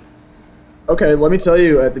 Okay, let me tell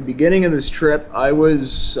you, at the beginning of this trip, I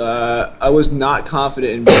was not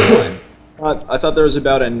confident in Bitcoin. I thought there was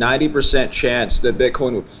about a 90% chance that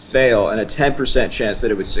Bitcoin would fail and a 10% chance that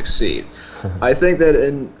it would succeed. I think that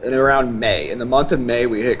in around May, in the month of May,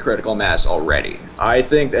 we hit critical mass already. I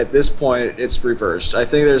think at this point it's reversed. I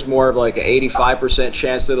think there's more of like an 85%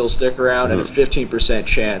 chance that it'll stick around and a 15%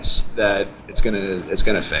 chance that it's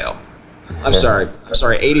gonna fail. I'm sorry,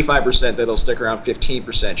 85% that it'll stick around,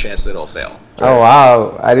 15% chance that it'll fail. Oh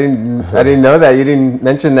wow, I didn't know that. You didn't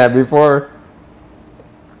mention that before.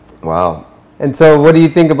 Wow. And so, what do you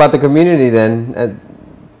think about the community then?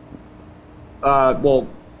 Well,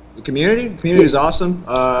 the community is awesome.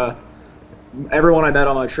 Everyone I met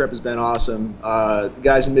on my trip has been awesome. The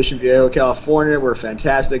guys in Mission Viejo, California, were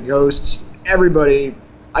fantastic hosts. Everybody,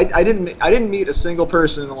 I didn't meet a single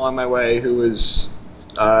person along my way who was,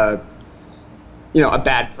 a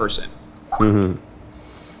bad person.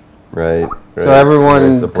 Right. So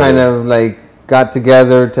everyone kind of like got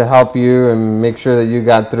together to help you and make sure that you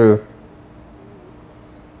got through.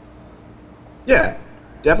 Yeah,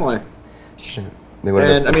 definitely. They want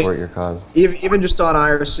to support your cause. Even just on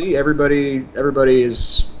IRC, everybody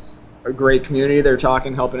is a great community. They're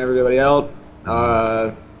talking, helping everybody out.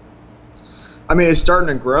 It's starting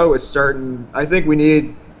to grow. I think we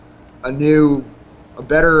need a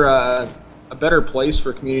better place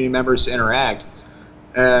for community members to interact.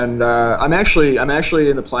 And I'm actually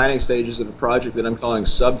in the planning stages of a project that I'm calling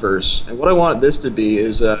Subverse. And what I want this to be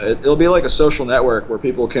is it'll be like a social network where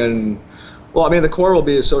people can. Well, the core will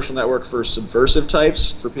be a social network for subversive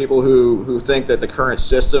types, for people who think that the current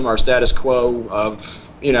system, our status quo of,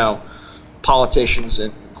 politicians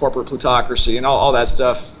and corporate plutocracy and all that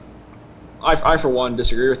stuff, I for one,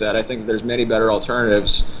 disagree with that. I think that there's many better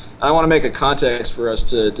alternatives. And I want to make a context for us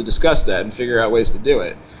to discuss that and figure out ways to do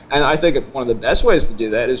it. And I think one of the best ways to do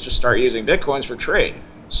that is just start using Bitcoins for trade.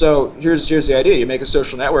 So here's the idea. You make a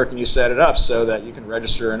social network and you set it up so that you can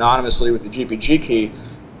register anonymously with the GPG key.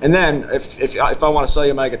 And then if I want to sell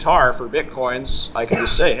you my guitar for Bitcoins, I can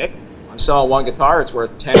just say, hey, I'm selling one guitar, it's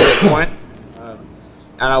worth 10 Bitcoin, and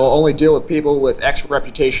I will only deal with people with X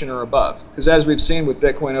reputation or above. Because as we've seen with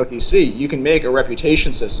Bitcoin OTC, you can make a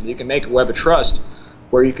reputation system, you can make a web of trust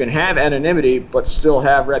where you can have anonymity but still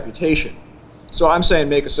have reputation. So I'm saying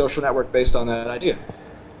make a social network based on that idea.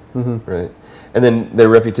 Right. And then their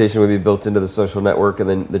reputation would be built into the social network, and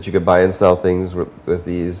then that you could buy and sell things with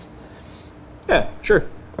these. Yeah, sure.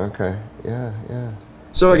 Okay. Yeah.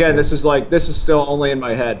 So again, this is still only in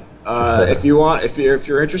my head. If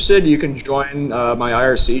you're interested, you can join my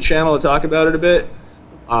IRC channel to talk about it a bit.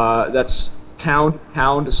 That's pound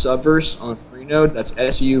Subverse on Freenode. That's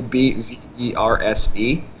SUBVERSE.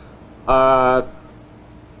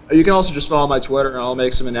 You can also just follow my Twitter, and I'll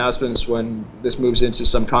make some announcements when this moves into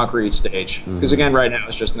some concrete stage. Because again, right now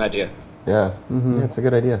it's just an idea. Yeah. Yeah, it's a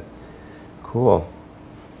good idea. Cool.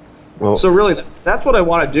 Well, so really, that's what I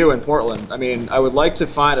want to do in Portland. I would like to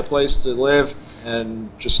find a place to live and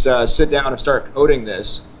just sit down and start coding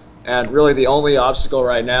this. And really, the only obstacle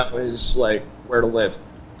right now is like where to live.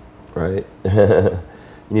 Right. You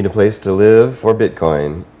need a place to live for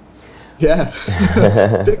Bitcoin. Yeah.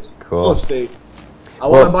 Cool. Real estate. I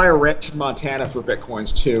want to buy a ranch in Montana for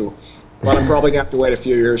Bitcoins too, but I'm probably gonna have to wait a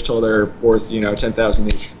few years till they're worth 10,000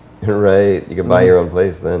 each. Right. You can buy your own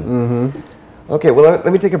place then. Okay, well,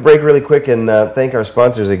 let me take a break really quick and thank our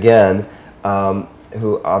sponsors again,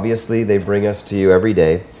 who obviously they bring us to you every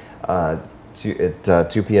day at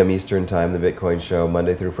 2 p.m. Eastern Time, the Bitcoin Show,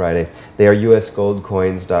 Monday through Friday. They are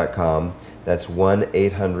usgoldcoins.com. That's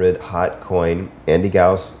 1-800-HOT-COIN. Andy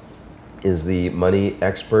Gauss is the money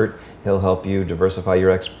expert. He'll help you diversify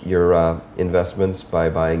your investments by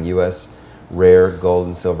buying U.S. rare gold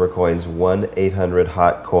and silver coins.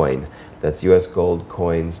 1-800-HOT-COIN. That's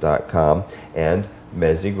usgoldcoins.com. And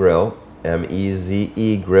Meze Grill,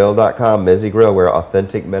 M-E-Z-E Grill.com. Meze Grill, where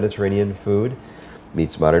authentic Mediterranean food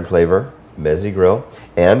meets modern flavor. Meze Grill.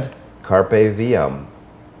 And Carpe VM,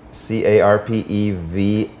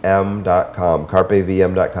 CARPEVM.com.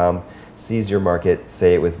 CarpeVM.com. Seize your market,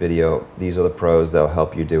 say it with video. These are the pros, they'll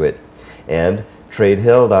help you do it. And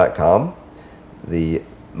TradeHill.com, the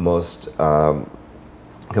most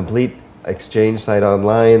complete exchange site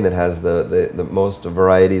online that has the most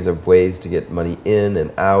varieties of ways to get money in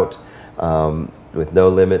and out with no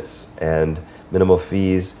limits and minimal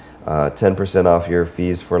fees. 10% off your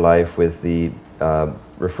fees for life with the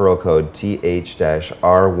referral code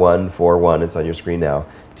TH-R141. It's on your screen now.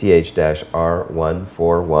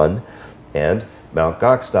 TH-R141. And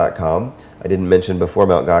MountGox.com. I didn't mention before,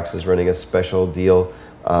 Mt. Gox is running a special deal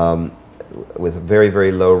with very,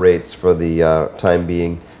 very low rates for the time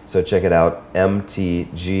being. So check it out,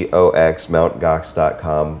 MTGOX,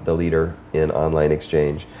 MountGox.com, the leader in online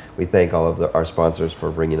exchange. We thank all of our sponsors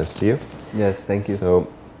for bringing us to you. Yes, thank you.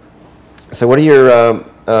 So what are your,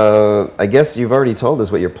 I guess you've already told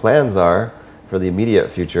us what your plans are for the immediate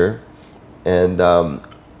future. And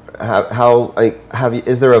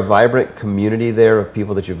is there a vibrant community there of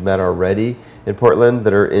people that you've met already in Portland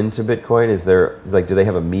that are into Bitcoin? Is there, like, do they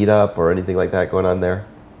have a meetup or anything like that going on there?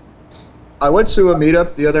 I went to a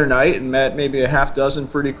meetup the other night and met maybe a half dozen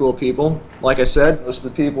pretty cool people. Like I said, most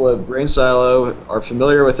of the people at Brain Silo are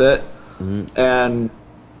familiar with it. Mm-hmm. And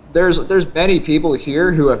there's many people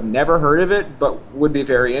here who have never heard of it but would be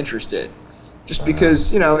very interested. Just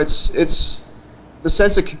because, you know, it's the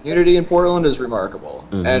sense of community in Portland is remarkable.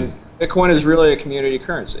 Mm-hmm. And Bitcoin is really a community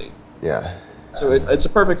currency. Yeah. So it's a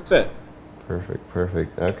perfect fit.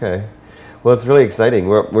 Perfect. Okay. Well, it's really exciting.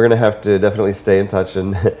 We're going to have to definitely stay in touch.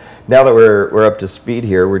 And now that we're up to speed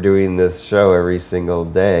here, we're doing this show every single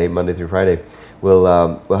day, Monday through Friday. We'll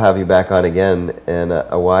have you back on again in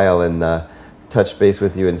a while and touch base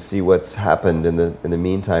with you and see what's happened in the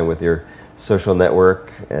meantime with your social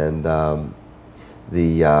network and all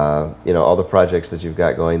the projects that you've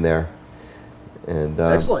got going there. And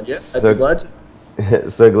excellent. Yes, I'd be glad to.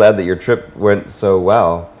 So glad that your trip went so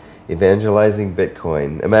well, evangelizing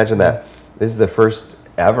Bitcoin. Imagine that. This is the first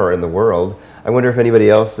ever in the world. I wonder if anybody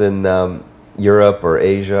else in Europe or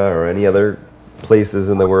Asia or any other places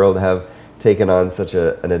in the world have taken on such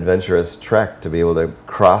an adventurous trek to be able to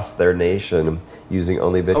cross their nation using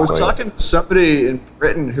only Bitcoin. I was talking to somebody in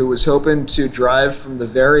Britain who was hoping to drive from the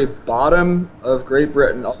very bottom of Great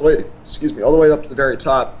Britain all the way up to the very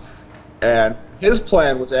top, and his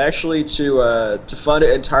plan was actually to fund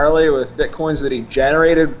it entirely with Bitcoins that he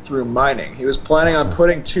generated through mining. He was planning on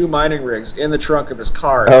putting 2 mining rigs in the trunk of his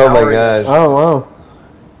car. Oh my gosh. Oh, wow.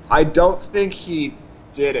 I don't think he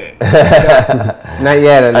did it. Not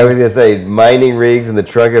yet. I was going to say, mining rigs in the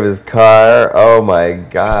trunk of his car. Oh my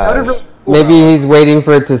gosh. Really cool. Maybe he's waiting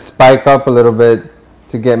for it to spike up a little bit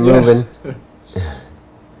to get moving.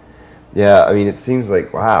 Yeah, I mean, it seems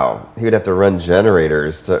like, wow, he would have to run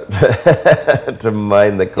generators to to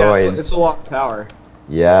mine the coins. Yeah, it's a lot of power.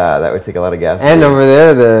 Yeah, that would take a lot of gas. And over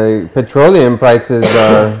there, the petroleum prices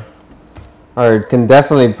can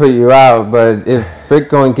definitely put you out. But if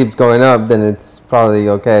Bitcoin keeps going up, then it's probably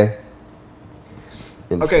okay.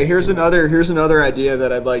 Okay, here's another idea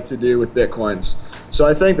that I'd like to do with Bitcoins. So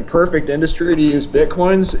I think the perfect industry to use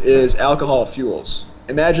Bitcoins is alcohol fuels.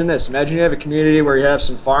 Imagine this. Imagine you have a community where you have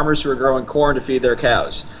some farmers who are growing corn to feed their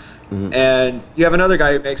cows. Mm-hmm. And you have another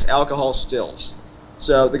guy who makes alcohol stills.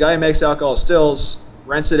 So the guy who makes alcohol stills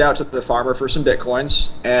rents it out to the farmer for some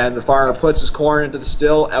Bitcoins, and the farmer puts his corn into the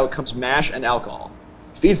still, out comes mash and alcohol.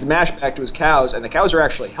 He feeds the mash back to his cows, and the cows are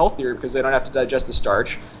actually healthier because they don't have to digest the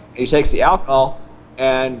starch. And he takes the alcohol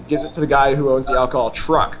and gives it to the guy who owns the alcohol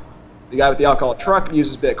truck. The guy with the alcohol truck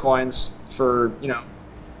uses Bitcoins for,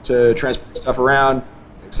 to transport stuff around,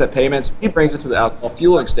 accept payments. He brings it to the alcohol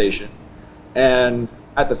fueling station. And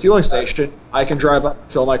at the fueling station, I can drive up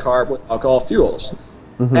and fill my car with alcohol fuels.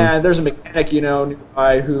 Mm-hmm. And there's a mechanic,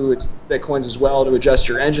 nearby who it's Bitcoins as well to adjust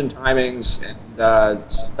your engine timings and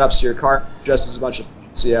set up so your car adjusts as much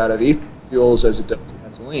efficiency out of ether fuels as it does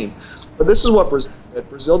gasoline. But this is what Brazil did.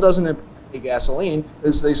 Brazil doesn't import any gasoline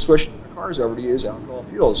because they switched their cars over to use alcohol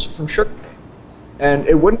fuels from sugar. And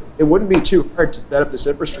it wouldn't be too hard to set up this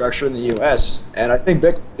infrastructure in the U.S. And I think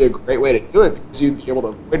Bitcoin would be a great way to do it because you'd be able to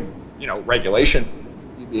avoid, regulation.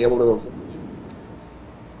 You'd be able to avoid,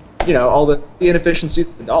 all the inefficiencies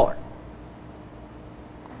of the dollar.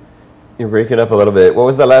 You're breaking up a little bit. What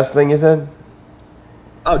was the last thing you said?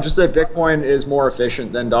 Oh, just that Bitcoin is more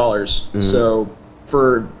efficient than dollars. So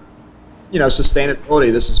for,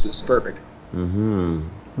 sustainability, this is perfect.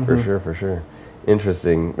 For sure.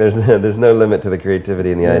 Interesting. There's no limit to the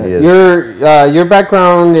creativity and the ideas. Your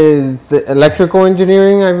background is electrical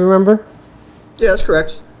engineering, I remember? Yeah, that's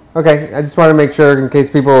correct. Okay, I just want to make sure in case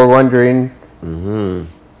people were wondering.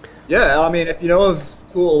 Yeah, I mean, if you know of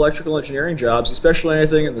cool electrical engineering jobs, especially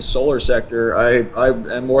anything in the solar sector, I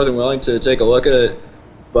am more than willing to take a look at it.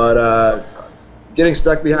 But getting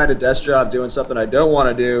stuck behind a desk job doing something I don't want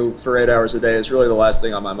to do for 8 hours a day is really the last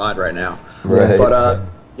thing on my mind right now. Right. But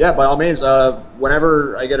yeah, by all means,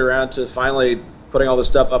 whenever I get around to finally putting all this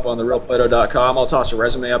stuff up on the realplato.com, I'll toss a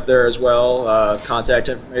resume up there as well, contact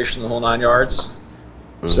information, the whole 9 yards.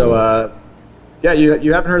 So yeah,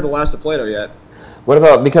 you haven't heard the last of Plato yet. What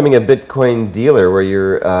about becoming a Bitcoin dealer where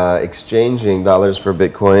you're exchanging dollars for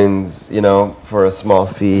Bitcoins, for a small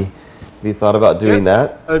fee? Have you thought about doing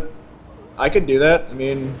that? I could do that. I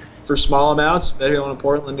mean, for small amounts, if anyone in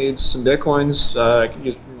Portland needs some Bitcoins, I can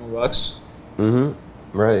use a few more bucks.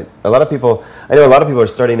 Right. I know a lot of people are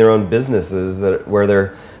starting their own businesses where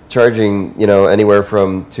they're charging, anywhere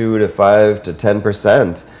from 2 to 5 to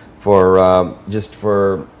 10% for just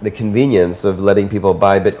for the convenience of letting people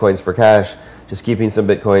buy Bitcoins for cash, just keeping some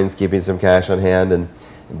Bitcoins, keeping some cash on hand, and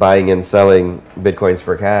buying and selling Bitcoins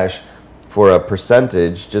for cash for a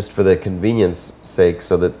percentage, just for the convenience sake,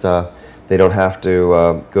 so that they don't have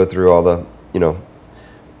to go through all the,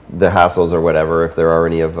 the hassles or whatever, if there are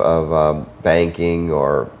any of banking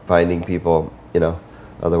or finding people,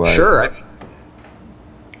 otherwise. Sure.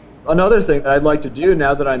 Another thing that I'd like to do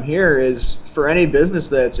now that I'm here is for any business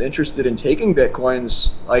that's interested in taking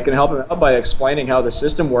Bitcoins, I can help them out by explaining how the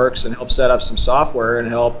system works and help set up some software and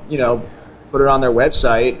help, put it on their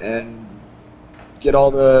website and get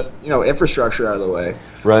all the, infrastructure out of the way.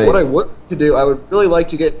 Right. What I would like to do, I would really like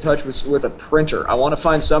to get in touch with a printer. I want to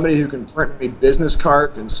find somebody who can print me business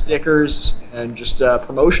cards and stickers and just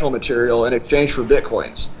promotional material in exchange for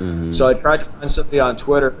Bitcoins. So I tried to find somebody on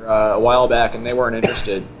Twitter a while back, and they weren't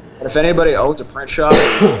interested. But if anybody owns a print shop,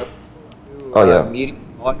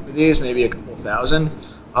 meeting with these, maybe a couple thousand,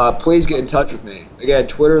 please get in touch with me. Again,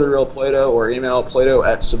 Twitter, The Real Plato, or email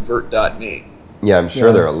plato@subvert.me. Yeah, I'm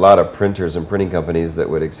sure there are a lot of printers and printing companies that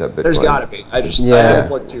would accept Bitcoin. There's got to be. I haven't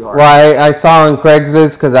looked too hard. Well, I saw on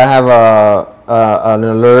Craigslist, because I have an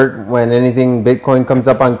alert when anything Bitcoin comes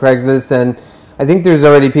up on Craigslist, and I think there's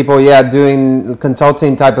already people, doing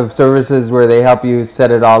consulting type of services where they help you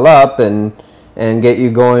set it all up and get you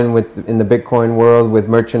going in the Bitcoin world with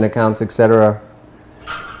merchant accounts, etc.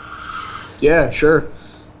 Yeah, sure.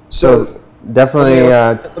 So definitely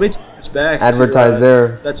let me take this back. Advertise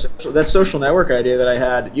there. That social network idea that I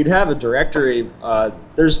had. You'd have a directory.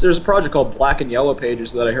 There's a project called Black and Yellow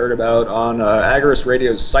Pages that I heard about on Agorist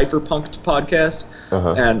Radio's Cypherpunk podcast,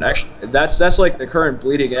 and actually that's like the current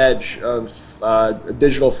bleeding edge of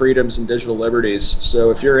digital freedoms and digital liberties. So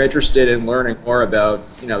if you're interested in learning more about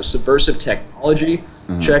subversive technology,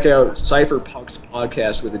 check out Cypherpunk's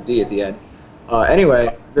podcast with a D at the end.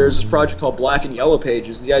 Anyway, there's this project called Black and Yellow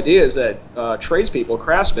Pages. The idea is that tradespeople,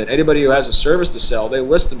 craftsmen, anybody who has a service to sell, they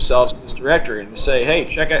list themselves in this directory and they say,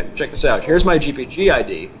 hey, check this out. Here's my GPG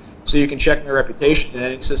ID, so you can check my reputation in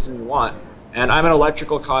any system you want. And I'm an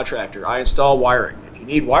electrical contractor. I install wiring. If you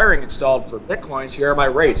need wiring installed for Bitcoins, here are my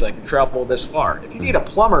rates. I can travel this far. If you need a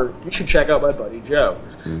plumber, you should check out my buddy Joe.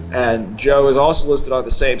 And Joe is also listed on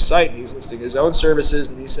the same site. He's listing his own services,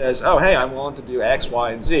 and he says, oh, hey, I'm willing to do X,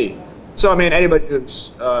 Y, and Z. So, I mean, anybody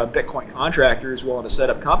who's Bitcoin contractor is willing to set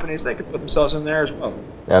up companies, they can put themselves in there as well.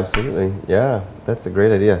 Absolutely. Yeah, that's a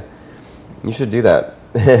great idea. You should do that.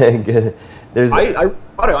 I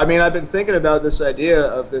mean, I've been thinking about this idea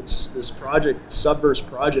of this project, Subverse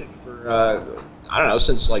project, for, I don't know,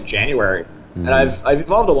 since like January. And I've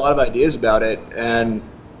evolved a lot of ideas about it. And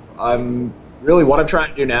what I'm trying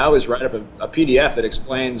to do now is write up a PDF that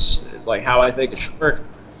explains like how I think it should work.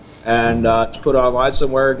 And just put it online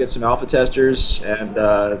somewhere, get some alpha testers,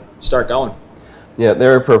 and start going. Yeah,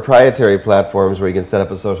 there are proprietary platforms where you can set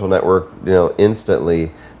up a social network,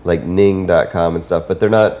 instantly, like Ning.com and stuff. But they're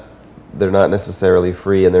not necessarily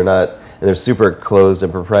free, and they're super closed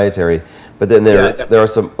and proprietary. But then there are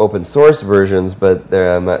some open source versions, but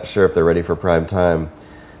I'm not sure if they're ready for prime time.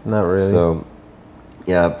 Not really. So,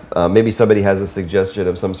 yeah, maybe somebody has a suggestion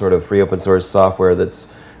of some sort of free open source software that's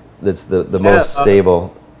the most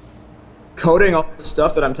stable. Coding all the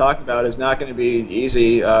stuff that I'm talking about is not going to be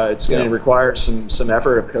easy. It's going to require some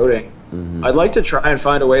effort of coding. I'd like to try and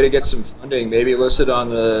find a way to get some funding, maybe listed on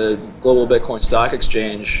the Global Bitcoin Stock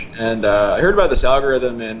Exchange. And I heard about this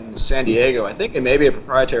algorithm in San Diego. I think it may be a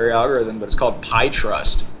proprietary algorithm, but it's called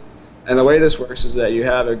PyTrust. And the way this works is that you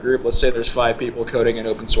have a group, let's say there's 5 people coding an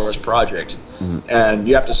open source project, and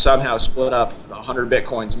you have to somehow split up 100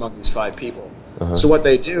 Bitcoins among these 5 people. So what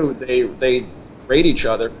they do, they rate each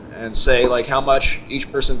other and say like how much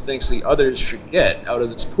each person thinks the others should get out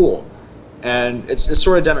of this pool. And it's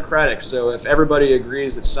sort of democratic. So if everybody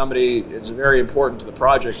agrees that somebody is very important to the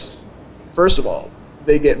project, first of all,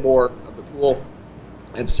 they get more of the pool.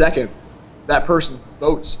 And second, that person's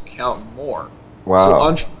votes count more. Wow. So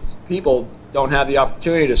untrusted people don't have the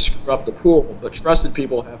opportunity to screw up the pool, but trusted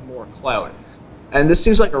people have more clout. And this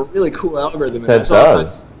seems like a really cool algorithm. And that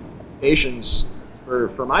does. Implications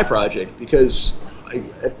for my project, because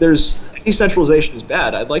if there's any centralization is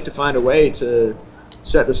bad, I'd like to find a way to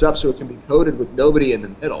set this up so it can be coded with nobody in the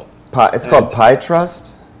middle. It's called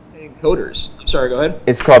PyTrust? Coders. I'm sorry, go ahead.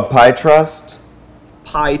 It's called PyTrust?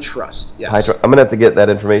 PyTrust, yes. I'm going to have to get that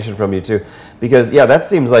information from you too. Because, yeah, that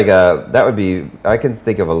seems like that would be, I can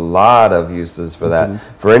think of a lot of uses for that.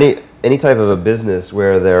 For any type of a business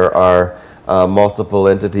where there are multiple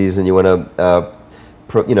entities and you want to,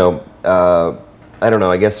 I don't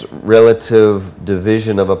know, I guess relative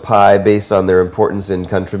division of a pie based on their importance in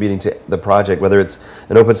contributing to the project, whether it's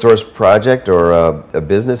an open source project or a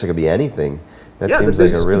business, it could be anything. That seems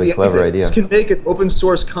like a really clever idea. This can make an open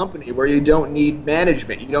source company where you don't need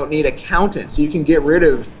management, you don't need accountants, you can get rid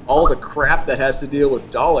of all the crap that has to deal with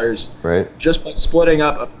dollars just by splitting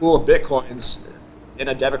up a pool of Bitcoins in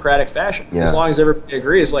a democratic fashion. As long as everybody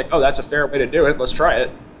agrees, like, oh, that's a fair way to do it, let's try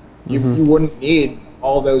it. You wouldn't need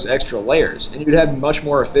all those extra layers, and you'd have much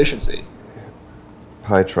more efficiency.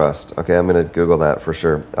 PyTrust. Okay, I'm going to Google that for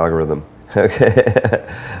sure. Algorithm.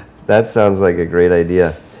 Okay. That sounds like a great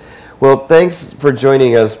idea. Well, thanks for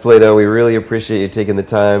joining us, Plato. We really appreciate you taking the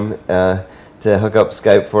time to hook up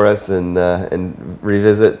Skype for us and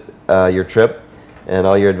revisit your trip and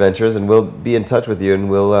all your adventures. And we'll be in touch with you, and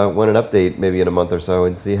we'll want an update maybe in a month or so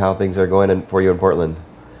and see how things are going for you in Portland,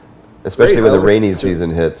 especially when the rainy season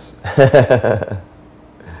hits.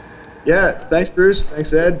 Yeah, thanks, Bruce.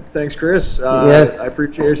 Thanks, Ed. Thanks, Chris. Yes. I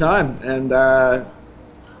appreciate your time, and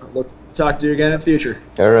look to talk to you again in the future.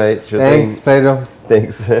 All right. Sure. Thanks, Plato.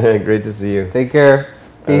 Thanks. Great to see you. Take care.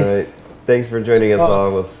 Peace. All right. Thanks for joining us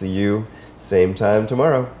all. We'll see you same time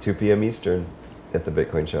tomorrow, 2 p.m. Eastern, at the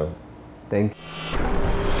Bitcoin Show. Thank you.